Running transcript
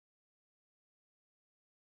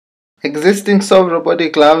Existing soft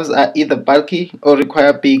robotic gloves are either bulky or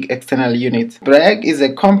require big external units. Bragg is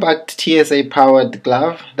a compact TSA-powered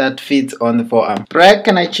glove that fits on the forearm. Bragg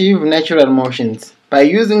can achieve natural motions. By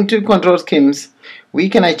using two control schemes, we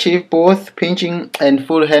can achieve both pinching and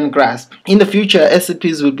full hand grasp. In the future,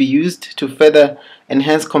 SCPs will be used to further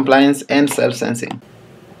enhance compliance and self-sensing.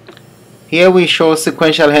 Here we show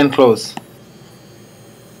sequential hand close.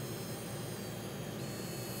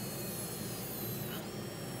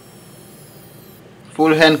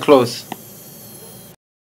 Full hand close.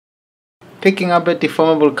 Picking up a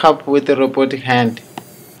deformable cup with a robotic hand.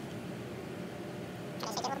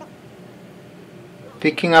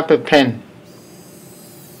 Picking up a pen.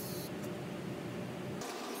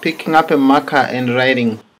 Picking up a marker and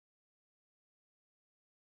writing.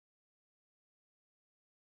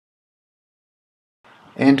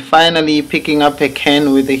 And finally picking up a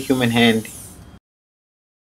can with a human hand.